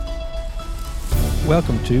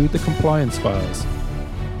Welcome to The Compliance Files,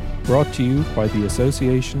 brought to you by the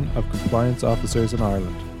Association of Compliance Officers in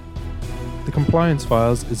Ireland. The Compliance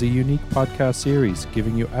Files is a unique podcast series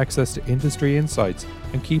giving you access to industry insights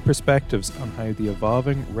and key perspectives on how the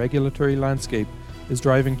evolving regulatory landscape is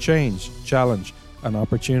driving change, challenge, and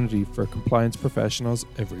opportunity for compliance professionals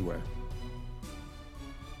everywhere.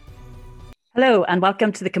 Hello and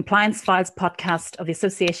welcome to the Compliance Files podcast of the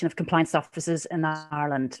Association of Compliance Officers in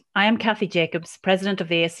Ireland. I am Kathy Jacobs, President of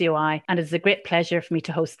the ACOI, and it is a great pleasure for me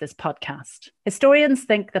to host this podcast. Historians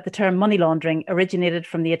think that the term money laundering originated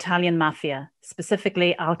from the Italian mafia,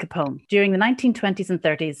 specifically Al Capone. During the 1920s and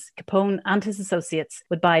 30s, Capone and his associates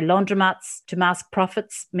would buy laundromats to mask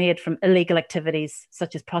profits made from illegal activities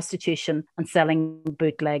such as prostitution and selling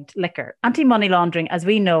bootlegged liquor. Anti-money laundering, as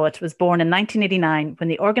we know it, was born in 1989 when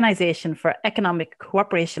the Organisation for Economic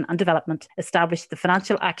Cooperation and Development established the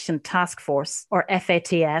Financial Action Task Force, or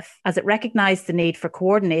FATF, as it recognised the need for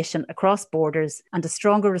coordination across borders and a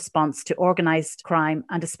stronger response to organised crime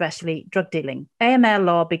and especially drug dealing. AML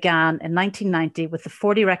law began in 1990 with the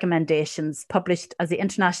 40 recommendations published as the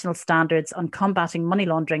International Standards on Combating Money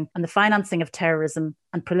Laundering and the Financing of Terrorism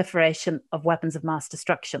and Proliferation of Weapons of Mass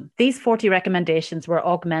Destruction. These 40 recommendations were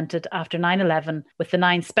augmented after 9/11 with the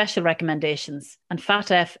 9 special recommendations, and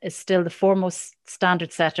FATF is still the foremost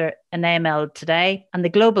standard setter in AML today and the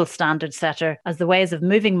global standard setter as the ways of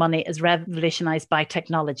moving money is revolutionised by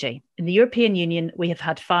technology. In the European Union, we have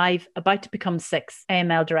had 5, about to become 6,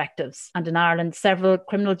 AML directives, and in Ireland, several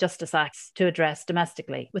criminal justice acts to address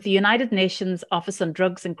domestically. With the United Nations Office on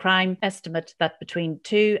Drugs and Crime estimate that between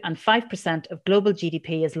 2 and 5% of global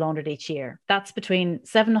GDP is laundered each year. That's between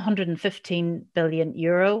 €715 billion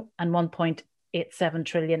and 1.87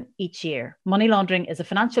 trillion each year. Money laundering is a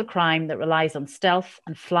financial crime that relies on stealth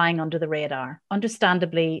and flying under the radar.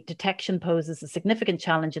 Understandably, detection poses a significant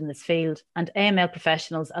challenge in this field, and AML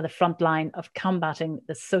professionals are the front line of combating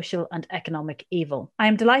this social and economic evil. I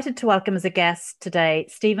am delighted to welcome as a guest today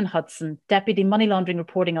Stephen Hudson, Deputy Money Laundering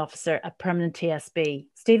Reporting Officer at Permanent TSB.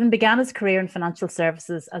 Stephen began his career in financial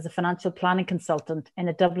services as a financial planning consultant in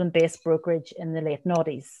a Dublin-based brokerage in the late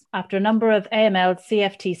noughties. After a number of AML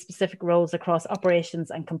CFT-specific roles across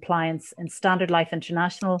operations and compliance in Standard Life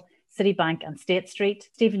International, Citibank and State Street,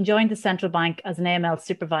 Stephen joined the central bank as an AML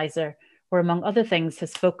supervisor, where among other things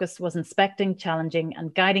his focus was inspecting, challenging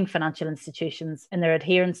and guiding financial institutions in their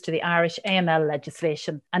adherence to the Irish AML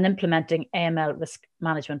legislation and implementing AML risk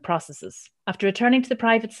management processes. After returning to the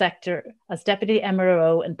private sector as Deputy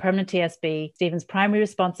MRO in Permanent TSB, Stephen's primary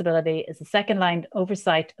responsibility is the second-line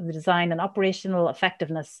oversight of the design and operational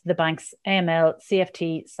effectiveness of the bank's AML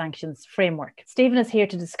CFT sanctions framework. Stephen is here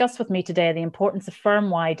to discuss with me today the importance of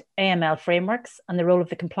firm-wide AML frameworks and the role of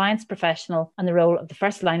the compliance professional and the role of the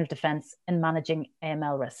first line of defence in managing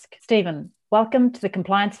AML risk. Stephen, welcome to the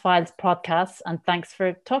Compliance Files podcast and thanks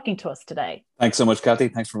for talking to us today. Thanks so much, Kathy.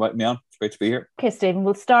 Thanks for inviting me on. It's great to be here. Okay, Stephen,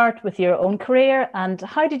 we'll start with your own career and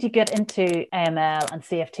how did you get into AML and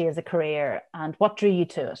CFT as a career and what drew you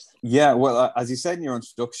to it? Yeah, well, as you said in your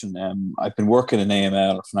introduction, I've been working in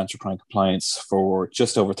AML or financial crime compliance for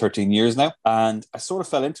just over 13 years now. And I sort of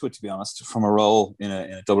fell into it, to be honest, from a role in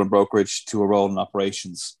a Dublin brokerage to a role in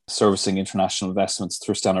operations, servicing international investments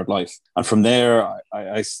through Standard Life. And from there,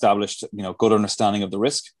 I established, good understanding of the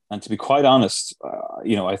risk. And to be quite honest,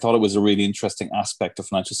 I thought it was a really interesting aspect of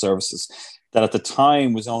financial services that at the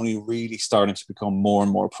time was only really starting to become more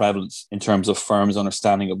and more prevalent in terms of firms'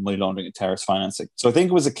 understanding of money laundering and terrorist financing. So I think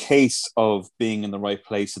it was a case of being in the right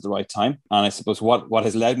place at the right time. And I suppose what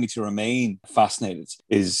has led me to remain fascinated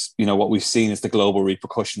is, what we've seen is the global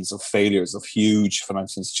repercussions of failures of huge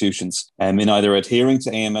financial institutions in either adhering to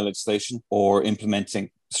AML legislation or implementing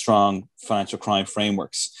strong financial crime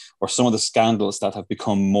frameworks, or some of the scandals that have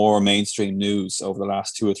become more mainstream news over the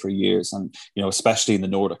last 2 or 3 years, and especially in the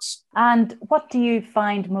Nordics. And what do you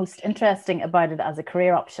find most interesting about it as a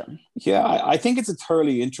career option? Yeah, I think it's a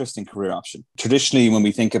thoroughly interesting career option. Traditionally, when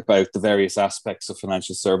we think about the various aspects of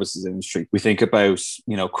financial services industry, we think about,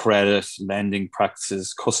 credit, lending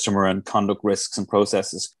practices, customer and conduct risks and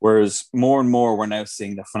processes. Whereas more and more, we're now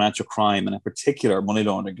seeing that financial crime, and in particular money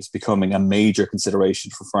laundering, is becoming a major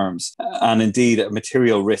consideration for firms. And indeed, a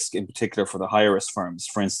material risk in particular for the higher risk firms.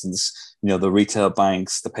 For instance, the retail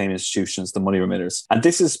banks, the payment institutions, the money remitters. And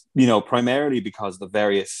this is, primarily because of the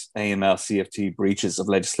various AML CFT breaches of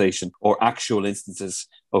legislation or actual instances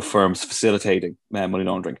of firms facilitating money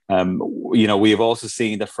laundering. We have also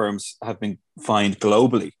seen that firms have been fined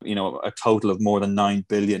globally, a total of more than $9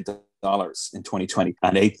 billion in 2020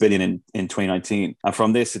 and $8 billion in 2019. And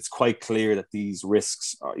from this, it's quite clear that these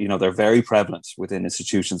risks are, they're very prevalent within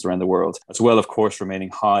institutions around the world, as well, of course, remaining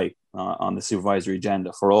high on the supervisory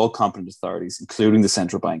agenda for all competent authorities, including the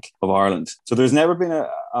Central Bank of Ireland. So there's never been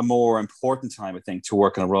a more important time, I think, to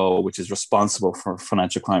work in a role which is responsible for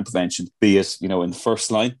financial crime prevention, be it, in the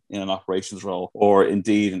first line in an operations role, or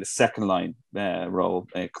indeed in the second line role,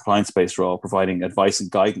 a compliance-based role, providing advice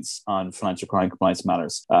and guidance on financial crime compliance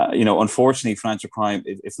matters. Unfortunately, financial crime,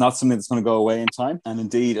 it's not something that's going to go away in time. And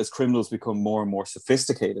indeed, as criminals become more and more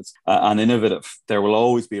sophisticated and innovative, there will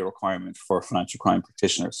always be a requirement for financial crime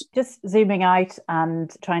practitioners. Just zooming out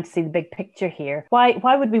and trying to see the big picture here,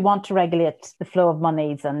 why would we want to regulate the flow of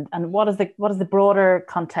monies, and what is the broader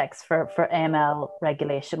context for AML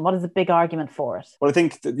regulation? What is the big argument for it? Well, I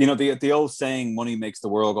think the old saying, money makes the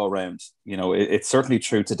world go round. It's certainly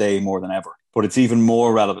true today more than ever, but it's even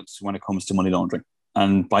more relevant when it comes to money laundering.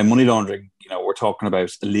 And by money laundering, we're talking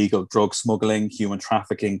about illegal drug smuggling, human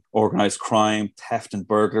trafficking, organized crime, theft and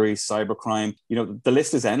burglary, cybercrime. The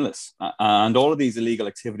list is endless. And all of these illegal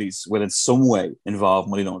activities will in some way involve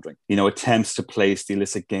money laundering. Attempts to place the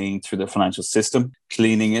illicit gain through the financial system,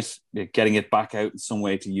 cleaning it, getting it back out in some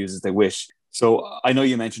way to use as they wish. So I know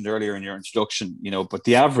you mentioned earlier in your introduction, but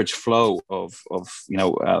the average flow of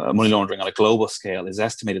money laundering on a global scale is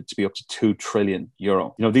estimated to be up to €2 trillion.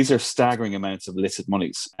 These are staggering amounts of illicit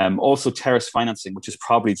monies. Also terrorist financing, which is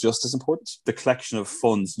probably just as important. The collection of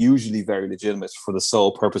funds, usually very legitimate, for the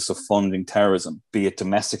sole purpose of funding terrorism, be it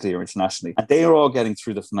domestically or internationally. And they are all getting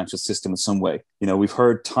through the financial system in some way. We've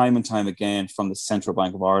heard time and time again from the Central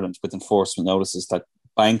Bank of Ireland with enforcement notices that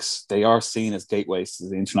banks, they are seen as gateways to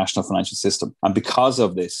the international financial system. And because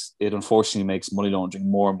of this, it unfortunately makes money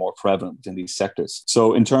laundering more and more prevalent in these sectors.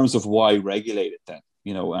 So in terms of why regulate it then,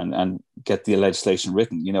 and get the legislation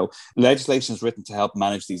written, legislation is written to help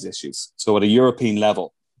manage these issues. So at a European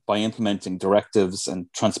level, by implementing directives and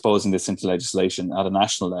transposing this into legislation at a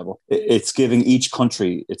national level, it's giving each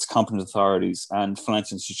country, its competent authorities and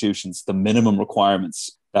financial institutions, the minimum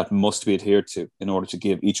requirements that must be adhered to in order to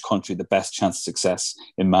give each country the best chance of success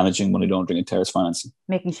in managing money laundering and terrorist financing.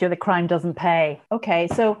 Making sure the crime doesn't pay. Okay,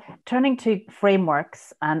 so turning to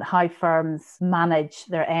frameworks and how firms manage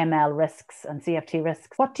their AML risks and CFT risks,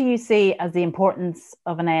 what do you see as the importance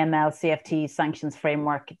of an AML CFT sanctions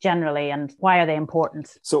framework generally, and why are they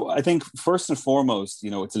important? So I think first and foremost,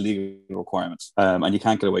 it's a legal requirement, and you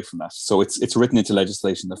can't get away from that. So it's written into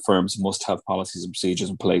legislation that firms must have policies and procedures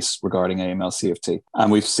in place regarding AML CFT. And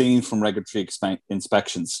we've seen from regulatory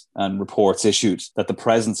inspections and reports issued that the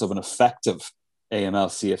presence of an effective AML,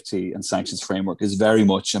 CFT and sanctions framework is very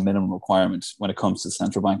much a minimum requirement when it comes to the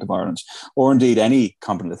Central Bank of Ireland, or indeed any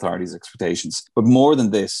competent authority's expectations. But more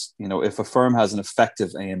than this, if a firm has an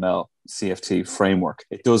effective AML, CFT framework,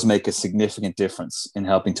 it does make a significant difference in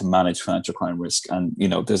helping to manage financial crime risk. And,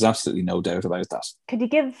 there's absolutely no doubt about that. Could you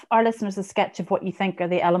give our listeners a sketch of what you think are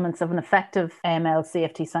the elements of an effective AML,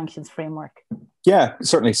 CFT sanctions framework? Yeah,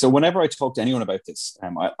 certainly. So whenever I talk to anyone about this,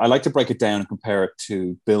 I like to break it down and compare it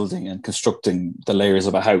to building and constructing the layers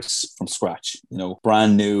of a house from scratch,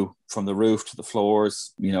 brand new, from the roof to the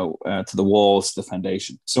floors, to the walls, to the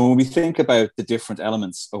foundation. So when we think about the different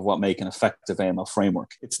elements of what make an effective AML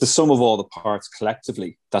framework, it's the sum of all the parts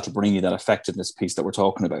collectively that'll bring you that effectiveness piece that we're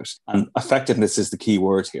talking about. And effectiveness is the key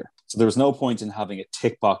word here. So there's no point in having a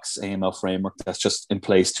tick box AML framework that's just in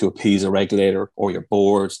place to appease a regulator or your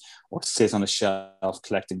board or sit on a shelf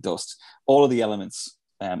collecting dust. All of the elements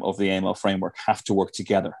of the AML framework have to work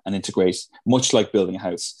together and integrate, much like building a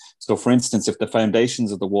house. So for instance, if the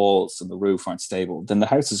foundations of the walls and the roof aren't stable, then the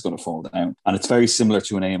house is going to fall down. And it's very similar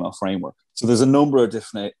to an AML framework. So there's a number of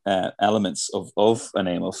different elements of an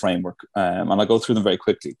AML framework, and I'll go through them very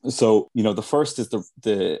quickly. So, the first is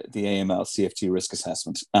the AML CFT risk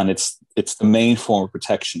assessment, and it's the main form of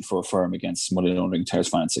protection for a firm against money laundering, terrorist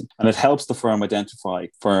financing, and it helps the firm identify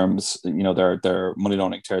firms, their money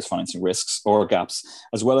laundering, terrorist financing risks or gaps,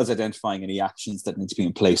 as well as identifying any actions that need to be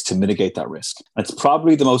in place to mitigate that risk. And it's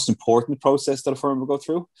probably the most important process that a firm will go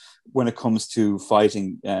through when it comes to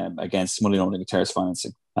fighting against money laundering and terrorist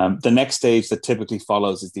financing. The next stage that typically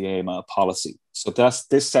follows is the AML policy. So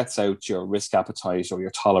this sets out your risk appetite or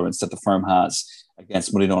your tolerance that the firm has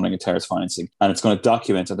against money laundering and terrorist financing. And it's going to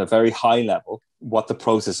document at a very high level what the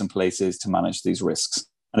process in place is to manage these risks.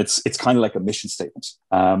 And it's kind of like a mission statement.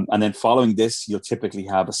 And then following this, you'll typically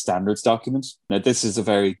have a standards document. Now, this is a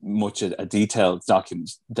very much a detailed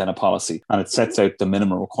document than a policy. And it sets out the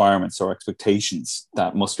minimum requirements or expectations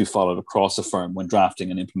that must be followed across a firm when drafting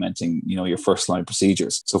and implementing, your first line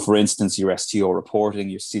procedures. So for instance, your STO reporting,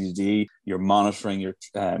 your CDD, your monitoring, your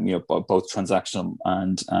both transactional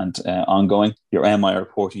and ongoing. your MI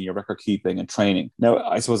reporting, your record keeping and training. Now,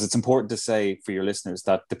 I suppose it's important to say for your listeners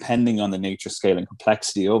that depending on the nature, scale and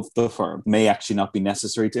complexity of the firm, may actually not be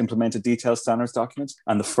necessary to implement a detailed standards document.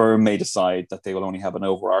 And the firm may decide that they will only have an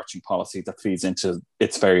overarching policy that feeds into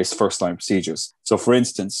its various first line procedures. So for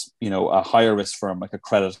instance, a higher risk firm like a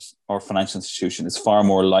credit or financial institution is far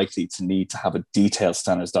more likely to need to have a detailed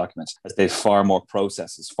standards document, as they have far more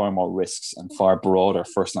processes, far more risks, and far broader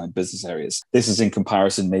first-line business areas. This is in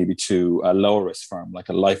comparison maybe to a lower risk firm like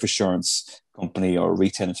a life assurance company or a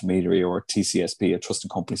retail intermediary or a TCSP, a trust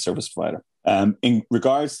and company service provider. In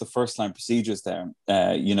regards to first-line procedures there,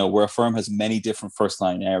 where a firm has many different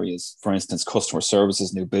first-line areas, for instance, customer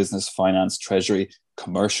services, new business, finance, treasury,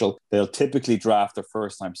 commercial, they'll typically draft their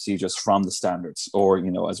first-line procedures from the standards or,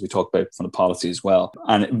 as we talked about, from the policy as well,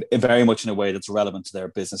 and very much in a way that's relevant to their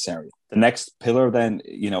business area. The next pillar then,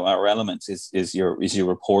 our element is your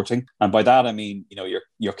reporting. And by that, I mean,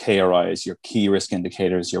 your KRIs, your key risk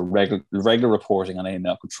indicators, your regular reporting on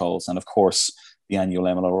AML controls, and of course, the annual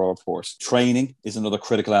MLRO report. Training is another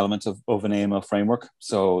critical element of an AML framework.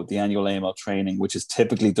 So the annual AML training, which is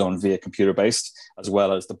typically done via computer-based, as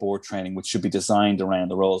well as the board training, which should be designed around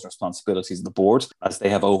the roles and responsibilities of the board, as they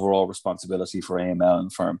have overall responsibility for AML in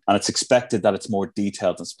the firm. And it's expected that it's more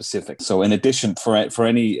detailed and specific. So in addition, for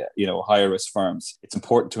any higher risk firms, it's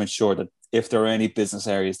important to ensure that if there are any business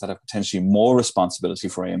areas that have potentially more responsibility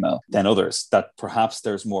for AML than others, that perhaps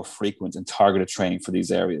there's more frequent and targeted training for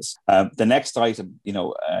these areas. The next item,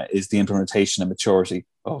 is the implementation and maturity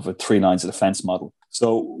of a 3 lines of defense model.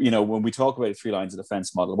 So, when we talk about a 3 lines of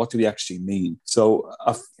defense model, what do we actually mean? So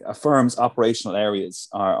a firm's operational areas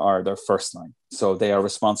are their first line. So they are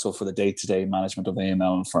responsible for the day-to-day management of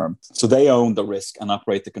AML in the firm. So they own the risk and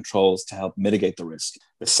operate the controls to help mitigate the risk.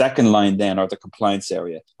 The second line then are the compliance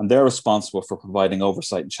area, and they're responsible for providing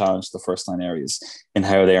oversight and challenge to the first line areas in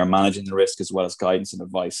how they are managing the risk, as well as guidance and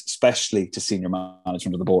advice, especially to senior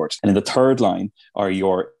management of the board. And in the third line are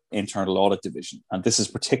your internal audit division. And this is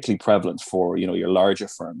particularly prevalent for, your larger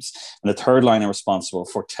firms. And the third line are responsible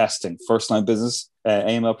for testing first line business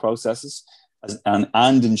AML processes and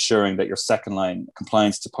ensuring that your second line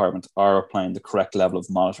compliance department are applying the correct level of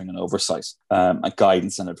monitoring and oversight, and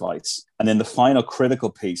guidance and advice. And then the final critical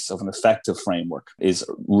piece of an effective framework is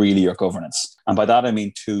really your governance. And by that, I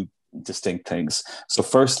mean two distinct things. So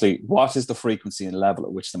firstly, what is the frequency and level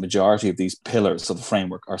at which the majority of these pillars of the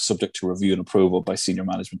framework are subject to review and approval by senior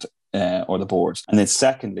management or the board? And then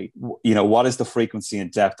secondly, what is the frequency and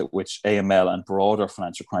depth at which AML and broader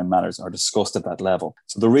financial crime matters are discussed at that level?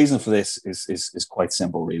 So the reason for this is quite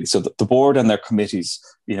simple, really. So the board and their committees,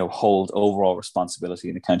 hold overall responsibility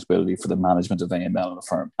and accountability for the management of AML in the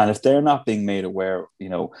firm. And if they're not being made aware,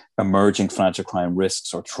 emerging financial crime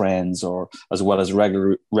risks or trends, or as well as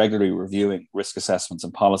regularly reviewing risk assessments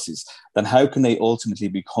and policies, then how can they ultimately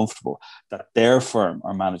be comfortable that their firm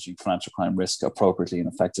are managing financial crime risk appropriately and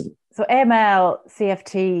effectively? So AML,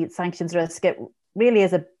 CFT, sanctions risk, it really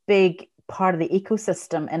is a big part of the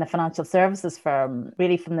ecosystem in a financial services firm,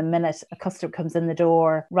 really from the minute a customer comes in the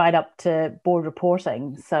door right up to board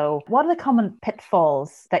reporting. So what are the common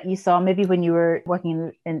pitfalls that you saw maybe when you were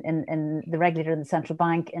working in the regulator in the central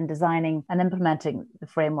bank in designing and implementing the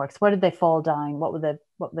frameworks? Where did they fall down? What were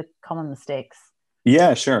the common mistakes?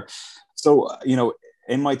 Yeah, sure. So,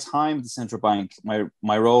 in my time at the central bank,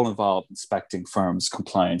 my role involved inspecting firms'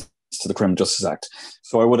 compliance to the Criminal Justice Act.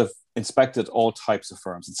 So I would have inspected all types of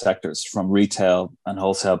firms and sectors, from retail and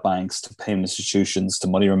wholesale banks to payment institutions to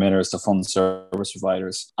money remitters to fund service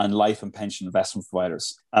providers and life and pension investment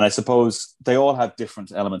providers. And I suppose they all have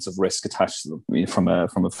different elements of risk attached to them from a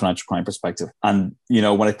financial crime perspective. And,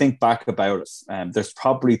 when I think back about it, there's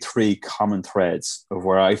probably 3 common threads of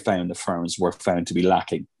where I found the firms were found to be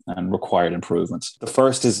lacking and required improvement. The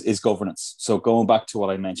first is governance. So going back to what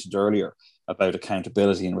I mentioned earlier about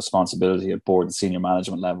accountability and responsibility at board and senior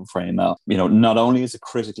management level for AML, not only is it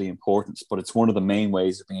critically important, but it's one of the main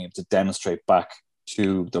ways of being able to demonstrate back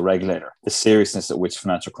to the regulator the seriousness at which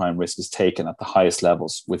financial crime risk is taken at the highest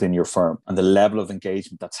levels within your firm and the level of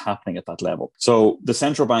engagement that's happening at that level. So the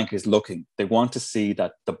central bank is looking, they want to see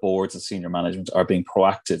that the boards and senior management are being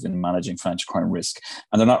proactive in managing financial crime risk,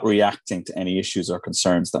 and they're not reacting to any issues or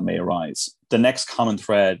concerns that may arise. The next common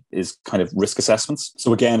thread is kind of risk assessments.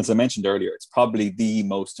 So again, as I mentioned earlier, it's probably the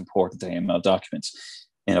most important AML document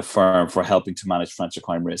in a firm for helping to manage financial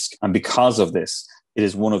crime risk. And because of this, it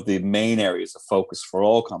is one of the main areas of focus for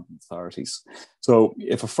all competent authorities. So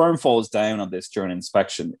if a firm falls down on this during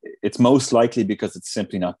inspection, it's most likely because it's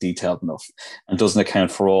simply not detailed enough and doesn't account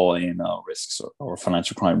for all AML risks or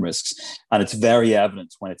financial crime risks. And it's very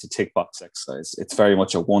evident when it's a tick box exercise. It's very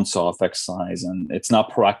much a once-off exercise, and it's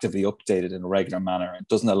not proactively updated in a regular manner. It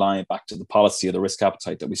doesn't align back to the policy or the risk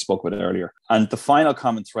appetite that we spoke about earlier. And the final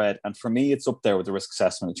common thread, and for me, it's up there with the risk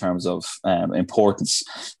assessment in terms of importance,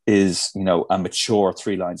 is, a mature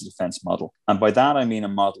 3 lines of defense model. And by that, I mean a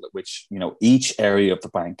model at which, each area of the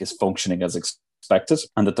bank is functioning as expected,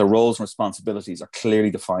 and that the roles and responsibilities are clearly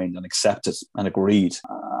defined and accepted and agreed.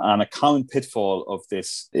 And a common pitfall of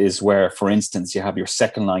this is where, for instance, you have your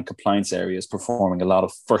second line compliance areas performing a lot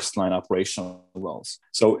of first line operational roles.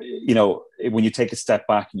 So, when you take a step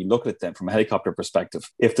back and you look at them from a helicopter perspective,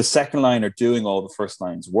 if the second line are doing all the first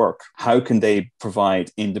line's work, how can they provide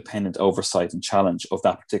independent oversight and challenge of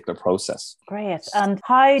that particular process? Great. And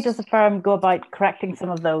how does the firm go about correcting some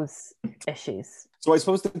of those issues? So I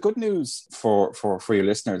suppose the good news for your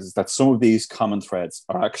listeners is that some of these common threads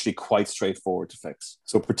are actually quite straightforward to fix.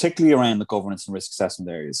 So particularly around the governance and risk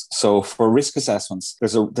assessment areas. So for risk assessments,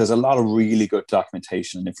 there's a lot of really good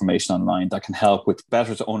documentation and information online that can help with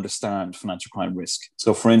better to understand financial crime risk.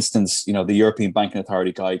 So for instance, the European Banking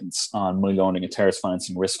Authority guidance on money laundering and terrorist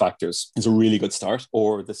financing risk factors is a really good start.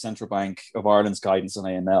 Or the Central Bank of Ireland's guidance on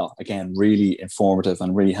AML, again, really informative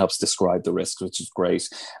and really helps describe the risks, which is great.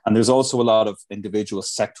 And there's also a lot of individual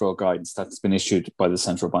sectoral guidance that's been issued by the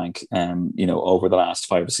central bank, over the last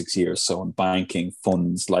 5 or 6 years. So on banking,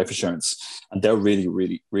 funds, life assurance, and they're really,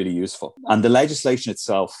 really, really useful. And the legislation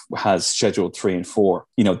itself has Schedule 3 and 4.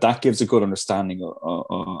 That gives a good understanding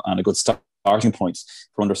and a good starting point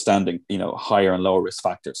for understanding, higher and lower risk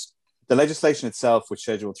factors. The legislation itself with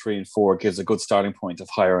Schedule 3 and 4 gives a good starting point of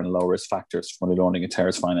higher and low risk factors for money laundering and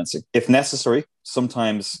terrorist financing. If necessary,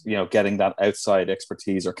 sometimes, getting that outside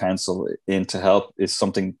expertise or counsel in to help is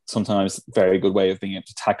sometimes a very good way of being able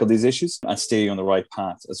to tackle these issues and stay on the right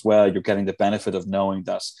path as well. You're getting the benefit of knowing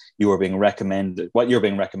that what you're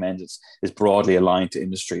being recommended is broadly aligned to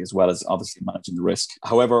industry, as well as obviously managing the risk.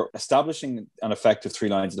 However, establishing an effective 3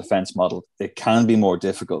 lines of defense model, it can be more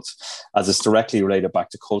difficult as it's directly related back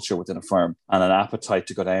to culture within a firm and an appetite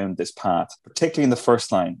to go down this path, particularly in the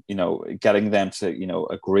first line, getting them to,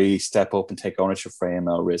 agree, step up and take ownership for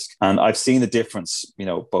AML risk. And I've seen the difference,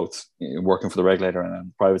 both working for the regulator and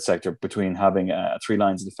the private sector, between having a 3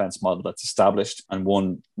 lines of defense model that's established and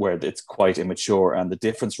one where it's quite immature. And the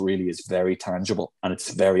difference really is very tangible and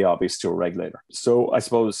it's very obvious to a regulator. So I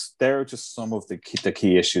suppose they're just some of the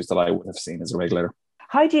key issues that I would have seen as a regulator.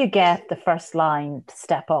 How do you get the first line to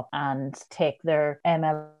step up and take their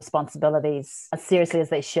ML responsibilities as seriously as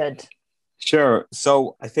they should? Sure.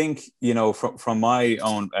 So I think, from my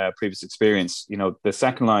own previous experience, the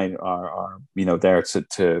second line are there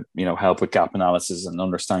to help with gap analysis and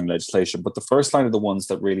understanding legislation. But the first line are the ones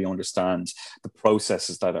that really understand the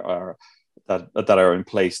processes that are in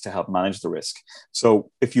place to help manage the risk.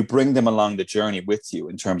 So if you bring them along the journey with you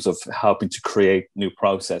in terms of helping to create new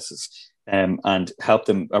processes, and help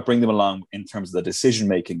them or bring them along in terms of the decision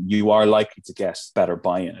making, you are likely to get better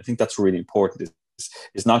buy-in. I think that's really important.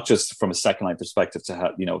 Is not just from a second line perspective to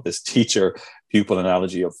have, this teacher pupil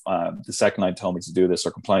analogy of the second line told me to do this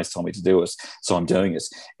or compliance told me to do it, so I'm doing it.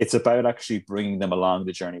 It's about actually bringing them along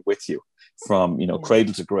the journey with you from,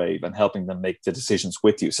 cradle to grave, and helping them make the decisions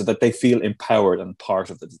with you so that they feel empowered and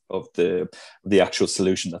part of the actual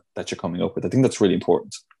solution that you're coming up with. I think that's really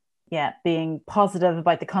important. Yeah, being positive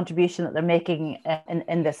about the contribution that they're making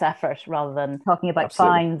in this effort, rather than talking about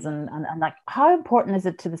Absolutely. fines and like, how important is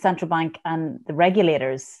it to the central bank and the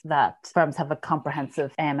regulators that firms have a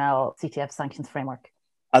comprehensive AML CTF sanctions framework?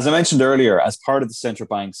 As I mentioned earlier, as part of the central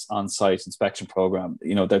bank's on-site inspection program,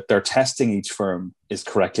 they're testing each firm is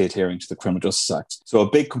correctly adhering to the Criminal Justice Act. So a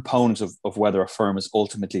big component of whether a firm is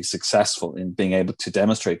ultimately successful in being able to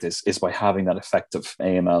demonstrate this is by having that effective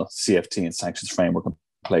AML, CFT and sanctions framework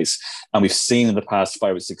place. And we've seen in the past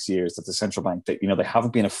 5 or 6 years that the central bank, they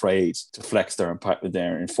haven't been afraid to flex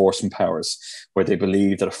their enforcement powers where they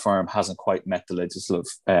believe that a firm hasn't quite met the legislative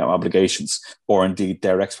obligations or indeed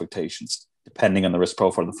their expectations, depending on the risk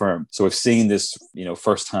profile of the firm. So we've seen this,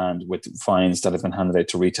 firsthand with fines that have been handed out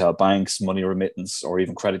to retail banks, money remittance, or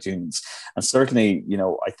even credit unions. And certainly,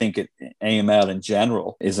 I think AML in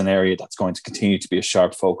general is an area that's going to continue to be a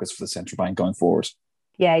sharp focus for the central bank going forward.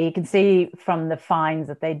 Yeah, you can see from the fines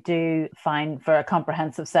that they do fine for a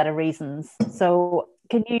comprehensive set of reasons. So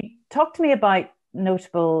can you talk to me about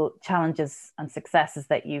notable challenges and successes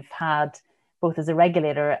that you've had both as a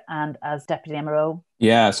regulator and as Deputy MRO?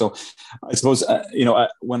 Yeah, so I suppose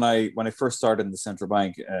when I first started in the central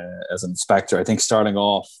bank as an inspector, I think starting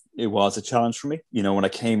off it was a challenge for me. When I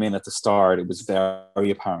came in at the start, it was very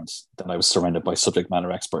apparent that I was surrounded by subject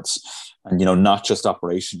matter experts, and not just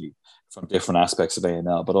operationally from different aspects of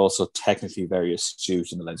AML, but also technically very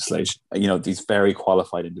astute in the legislation. These very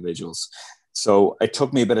qualified individuals. So it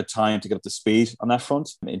took me a bit of time to get up to speed on that front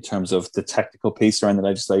in terms of the technical piece around the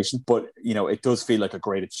legislation. But, it does feel like a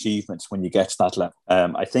great achievement when you get to that level.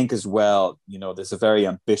 I think as well, there's a very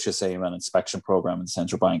ambitious AML inspection program in the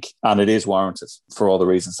central bank, and it is warranted for all the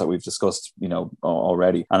reasons that we've discussed,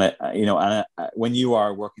 already. And, when you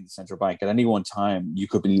are working in the central bank at any one time, you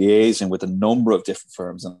could be liaising with a number of different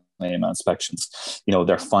firms on AML inspections,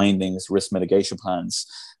 their findings, risk mitigation plans.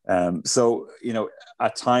 So,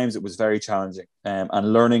 at times it was very challenging,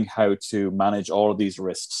 and learning how to manage all of these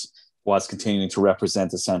risks was continuing to represent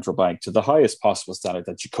the central bank to the highest possible standard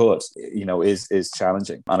that you could, is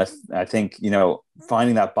challenging. And I think,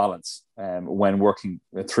 finding that balance when working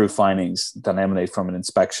through findings that emanate from an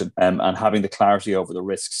inspection, and having the clarity over the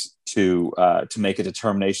risks to make a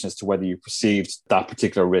determination as to whether you perceived that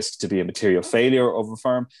particular risk to be a material failure of a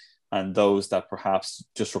firm, and those that perhaps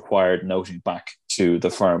just required noting back to the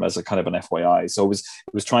firm as a kind of an FYI. So it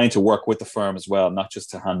was trying to work with the firm as well, not just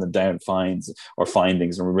to hand them down fines or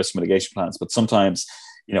findings and risk mitigation plans, but sometimes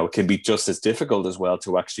it can be just as difficult as well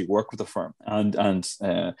to actually work with the firm and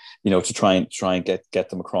to try and get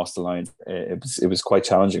them across the line. It was quite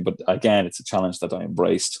challenging, but again, it's a challenge that I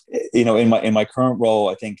embraced. In my current role,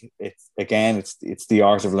 I think it's the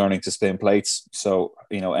art of learning to spin plates. So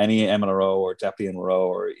any MLRO or deputy MLRO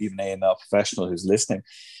or even AML professional who's listening,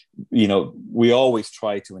 we always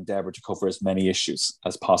try to endeavor to cover as many issues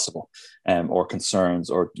as possible, or concerns,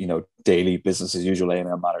 or daily business as usual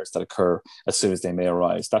AML matters that occur as soon as they may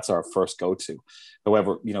arise. That's our first go-to.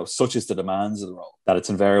 However, such is the demands of the role that it's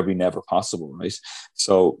invariably never possible, right?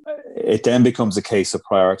 So it then becomes a case of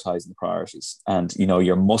prioritizing the priorities, and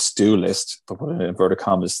your must-do list, to put it in inverted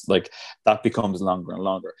commas, like that becomes longer and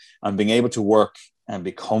longer, and being able to work and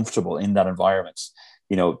be comfortable in that environment,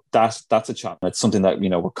 that's a challenge. It's something that,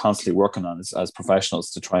 we're constantly working on as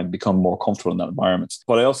professionals to try and become more comfortable in that environment.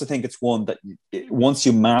 But I also think it's one that once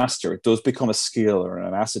you master, it does become a skill or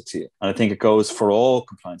an asset to you. And I think it goes for all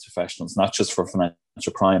compliance professionals, not just for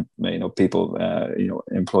financial crime, people,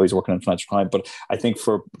 employees working in financial crime, but I think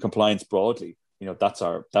for compliance broadly, that's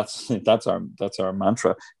our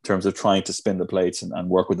mantra in terms of trying to spin the plates and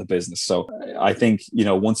work with the business. So I think,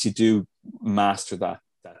 once you do master that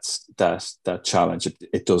challenge,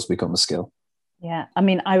 it does become a skill. Yeah, I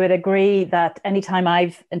mean, I would agree that anytime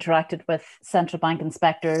I've interacted with central bank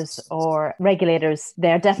inspectors or regulators,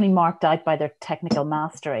 they're definitely marked out by their technical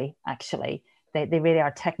mastery, actually. They really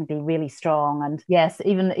are technically really strong. And yes,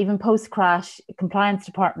 even post-crash, compliance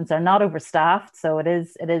departments are not overstaffed. So it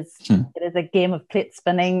is a game of plate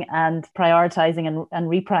spinning and prioritizing and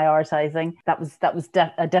reprioritizing.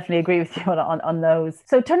 I definitely agree with you on those.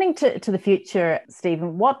 So turning to the future,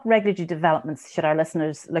 Stephen, what regulatory developments should our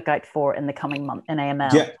listeners look out for in the coming month in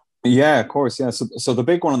AML? Yeah, of course. Yeah. So the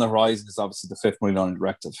big one on the horizon is obviously the fifth Money Laundering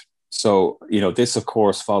Directive. So, this, of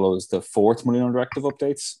course, follows the fourth Money Laundering Directive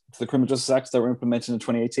updates to the Criminal Justice Act that were implemented in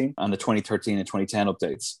 2018 and the 2013 and 2010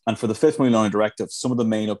 updates. And for the fifth Money Laundering Directive, some of the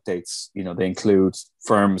main updates, they include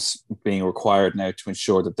firms being required now to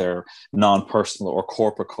ensure that their non-personal or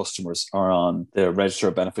corporate customers are on the register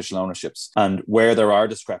of beneficial ownerships. And where there are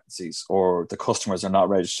discrepancies or the customers are not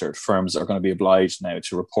registered, firms are going to be obliged now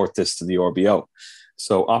to report this to the RBO.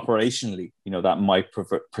 So operationally, that might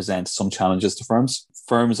present some challenges to firms.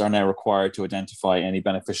 Firms are now required to identify any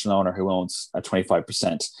beneficial owner who owns at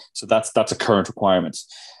 25%. So that's a current requirement.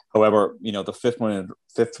 However, the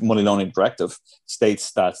fifth Money Laundering Directive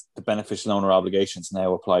states that the beneficial owner obligations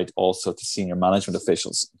now apply also to senior management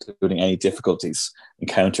officials, including any difficulties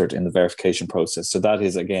encountered in the verification process. So that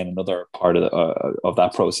is, again, another part of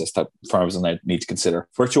that process that firms will now need to consider.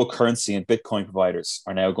 Virtual currency and Bitcoin providers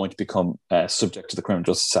are now going to become subject to the Criminal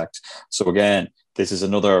Justice Act. So again, this is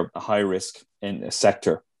another high risk in a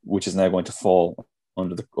sector which is now going to fall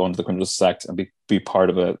under the Criminal Justice Act and be part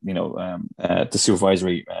of the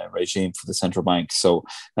supervisory regime for the central bank. So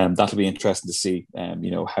that'll be interesting to see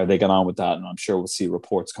how they get on with that, and I'm sure we'll see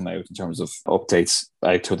reports come out in terms of updates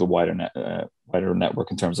out to the wider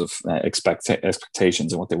network in terms of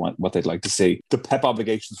expectations and what they'd like to see. The PEP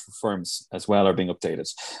obligations for firms as well are being updated.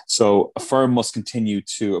 So a firm must continue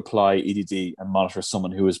to apply EDD and monitor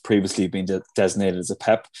someone who has previously been designated as a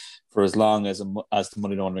PEP for as long as the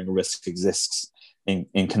money laundering risk exists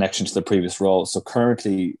in connection to the previous role. So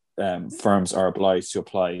currently, firms are obliged to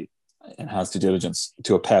apply enhanced due diligence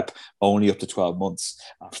to a PEP only up to 12 months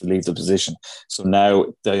after they leave the position. So now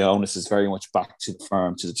the onus is very much back to the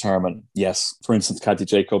firm to determine, yes, for instance, Kathy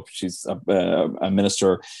Jacob, she's a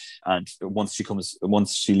minister, and once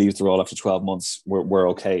she leaves the role after 12 months, we're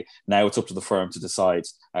okay. Now it's up to the firm to decide,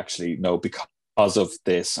 actually, no, because of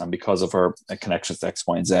this and because of her connections to X,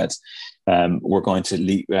 Y, and Z, we're going to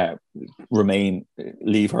leave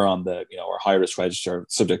her on the our high risk register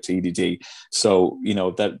subject to EDD. So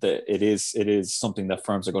it is something that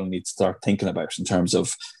firms are going to need to start thinking about in terms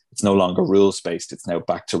of, it's no longer rules based, it's now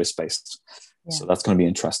back to risk based. Yeah. So that's going to be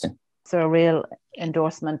interesting. So a real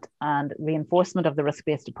endorsement and reinforcement of the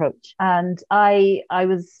risk-based approach. And I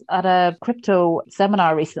was at a crypto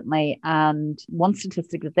seminar recently, and one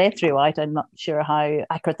statistic that they threw out, I'm not sure how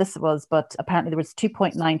accurate this was, but apparently there was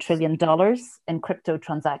 $2.9 trillion in crypto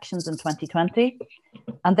transactions in 2020.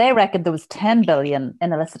 And they reckoned there was 10 billion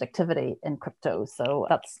in illicit activity in crypto. So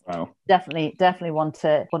that's definitely one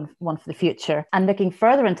for the future. And looking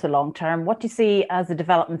further into the long term, what do you see as the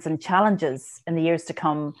developments and challenges in the years to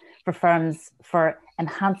come for firms for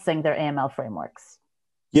enhancing their AML frameworks?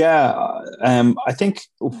 Yeah, I think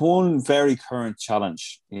one very current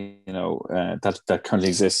challenge, that currently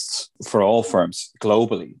exists for all firms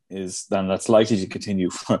globally is, and that's likely to continue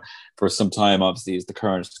for some time, obviously, is the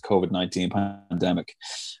current COVID-19 pandemic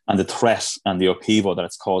and the threat and the upheaval that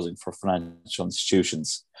it's causing for financial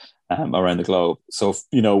institutions around the globe. So,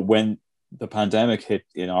 when the pandemic hit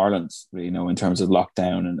in Ireland, in terms of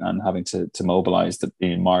lockdown and having to mobilize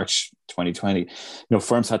in March 2020,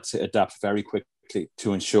 firms had to adapt very quickly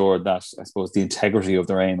to ensure that, I suppose, the integrity of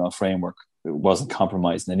their AML framework wasn't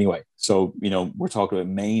compromised in any way. So, we're talking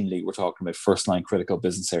about first line critical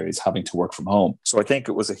business areas having to work from home. So I think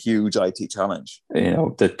it was a huge IT challenge.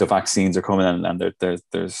 The vaccines are coming in and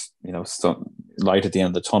there's some light at the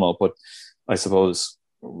end of the tunnel. But I suppose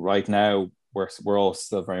right now, we're all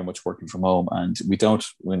still very much working from home, and we don't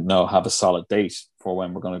have a solid date for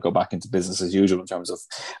when we're going to go back into business as usual in terms of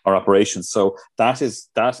our operations. So that is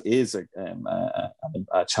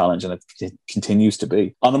a challenge, and it continues to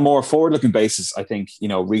be. On a more forward-looking basis, I think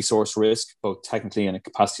resource risk, both technically and in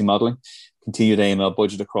capacity modelling, continued AML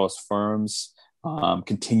budget across firms,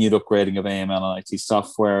 continued upgrading of AML and IT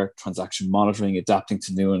software, transaction monitoring, adapting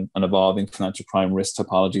to new and evolving financial crime risk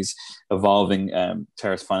topologies, evolving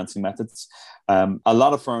terrorist financing methods. A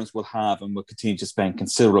lot of firms will have and will continue to spend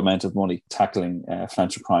considerable amount of money tackling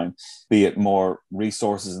financial crime, be it more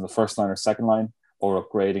resources in the first line or second line, or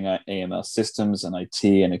upgrading AML systems and IT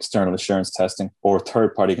and external assurance testing, or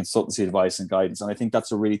third-party consultancy advice and guidance. And I think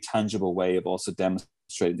that's a really tangible way of also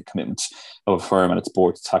demonstrating the commitment of a firm and its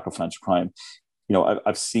board to tackle financial crime.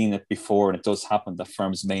 I've seen it before, and it does happen that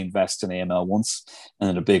firms may invest in AML once and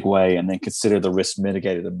in a big way, and then consider the risk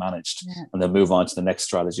mitigated and managed, and then move on to the next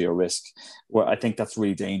strategy or risk. Well, I think that's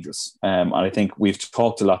really dangerous. And I think we've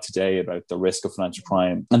talked a lot today about the risk of financial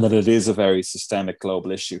crime and that it is a very systemic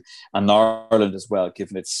global issue. And Ireland as well,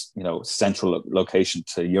 given its central location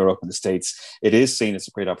to Europe and the States, it is seen as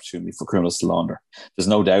a great opportunity for criminals to launder. There's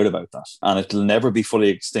no doubt about that. And it'll never be fully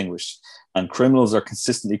extinguished. And criminals are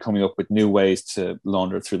consistently coming up with new ways to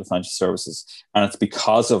launder through the financial services. And it's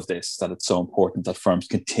because of this that it's so important that firms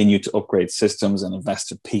continue to upgrade systems and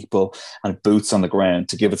invest in people and boots on the ground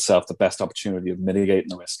to give itself the best opportunity of mitigating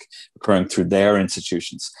the risk occurring through their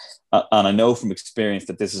institutions. And I know from experience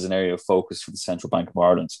that this is an area of focus for the Central Bank of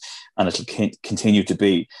Ireland, and it'll continue to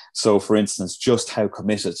be. So, for instance, just how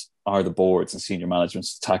committed are the boards and senior management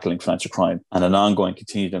to tackling financial crime, and an ongoing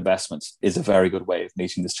continued investment is a very good way of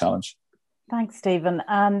meeting this challenge. Thanks, Stephen.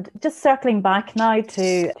 And just circling back now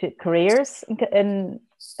to careers in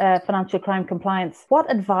financial crime compliance,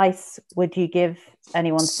 what advice would you give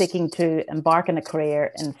anyone seeking to embark on a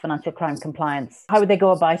career in financial crime compliance? How would they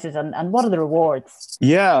go about it, and what are the rewards?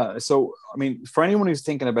 Yeah, so for anyone who's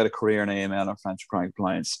thinking about a career in AML or financial crime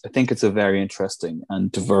compliance, I think it's a very interesting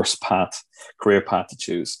and diverse career path to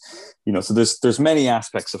choose. So there's many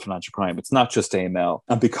aspects of financial crime. It's not just AML,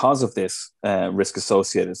 and because of this risk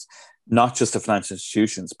associated, not just to financial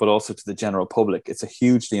institutions, but also to the general public, it's a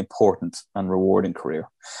hugely important and rewarding career.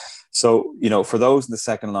 So, for those in the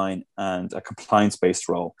second line and a compliance-based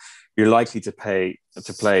role, you're likely to play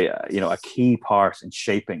a key part in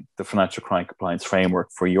shaping the financial crime compliance framework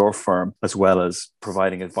for your firm, as well as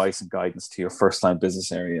providing advice and guidance to your first line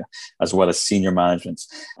business area, as well as senior management.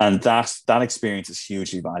 And that experience is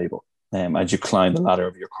hugely valuable. as you climb the ladder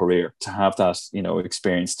of your career, to have that,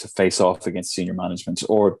 experience to face off against senior management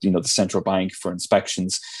or, the central bank for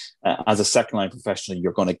inspections. As a second line professional,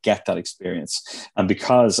 you're going to get that experience. And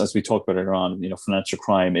because, as we talked about earlier on, financial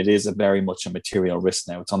crime, it is very much a material risk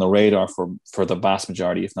now. It's on the radar for the vast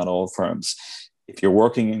majority, if not all firms. If you're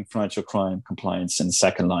working in financial crime compliance in the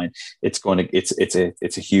second line, it's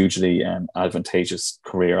a hugely advantageous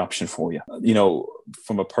career option for you.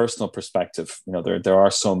 From a personal perspective, there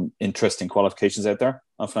are some interesting qualifications out there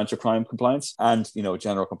on financial crime compliance and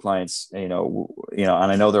general compliance. And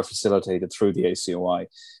I know they're facilitated through the ACOI,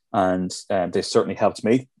 and they certainly helped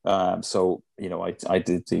me. I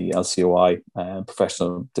did the LCOI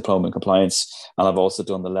professional diploma in compliance, and I've also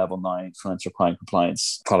done the level 9 financial crime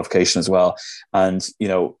compliance qualification as well. And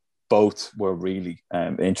both were really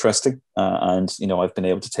interesting, and I've been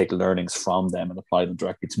able to take learnings from them and apply them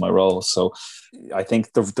directly to my role. So I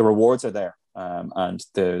think the rewards are there, and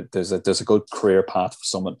there's a good career path for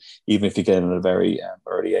someone, even if you get in at a very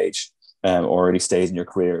early age or early stage in your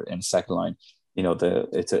career in the second line.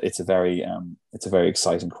 It's a very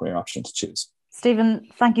exciting career option to choose. Stephen,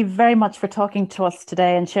 thank you very much for talking to us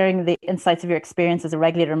today and sharing the insights of your experience as a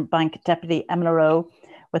regulator and bank deputy MLRO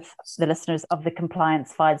with the listeners of the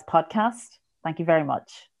Compliance Files podcast. Thank you very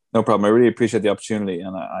much. No problem. I really appreciate the opportunity,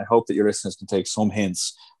 and I hope that your listeners can take some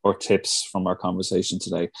hints or tips from our conversation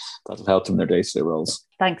today that'll help them in their day-to-day roles.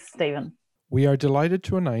 Thanks, Stephen. We are delighted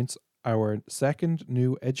to announce our second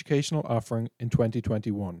new educational offering in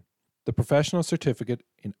 2021, the Professional Certificate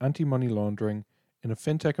in Anti-Money Laundering in a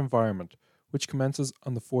FinTech Environment, which commences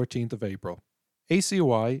on the 14th of April.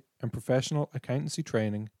 ACOI and Professional Accountancy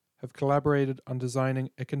Training have collaborated on designing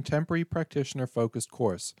a contemporary practitioner-focused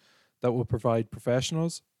course that will provide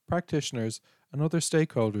professionals, practitioners, and other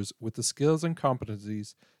stakeholders with the skills and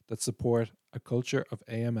competencies that support a culture of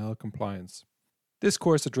AML compliance. This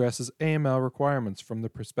course addresses AML requirements from the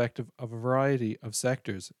perspective of a variety of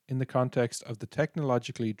sectors in the context of the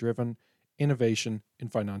technologically driven innovation in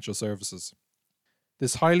financial services.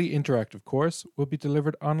 This highly interactive course will be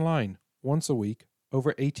delivered online once a week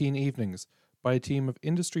over 18 evenings by a team of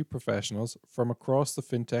industry professionals from across the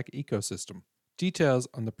FinTech ecosystem. Details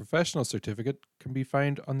on the professional certificate can be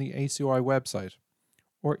found on the ACOI website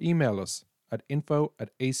or email us at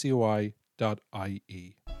info@acoi.ie.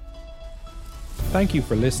 Thank you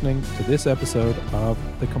for listening to this episode of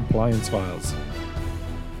The Compliance Files.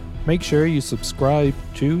 Make sure you subscribe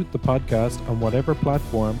to the podcast on whatever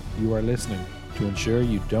platform you are listening to ensure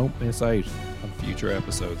you don't miss out on future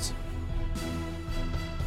episodes.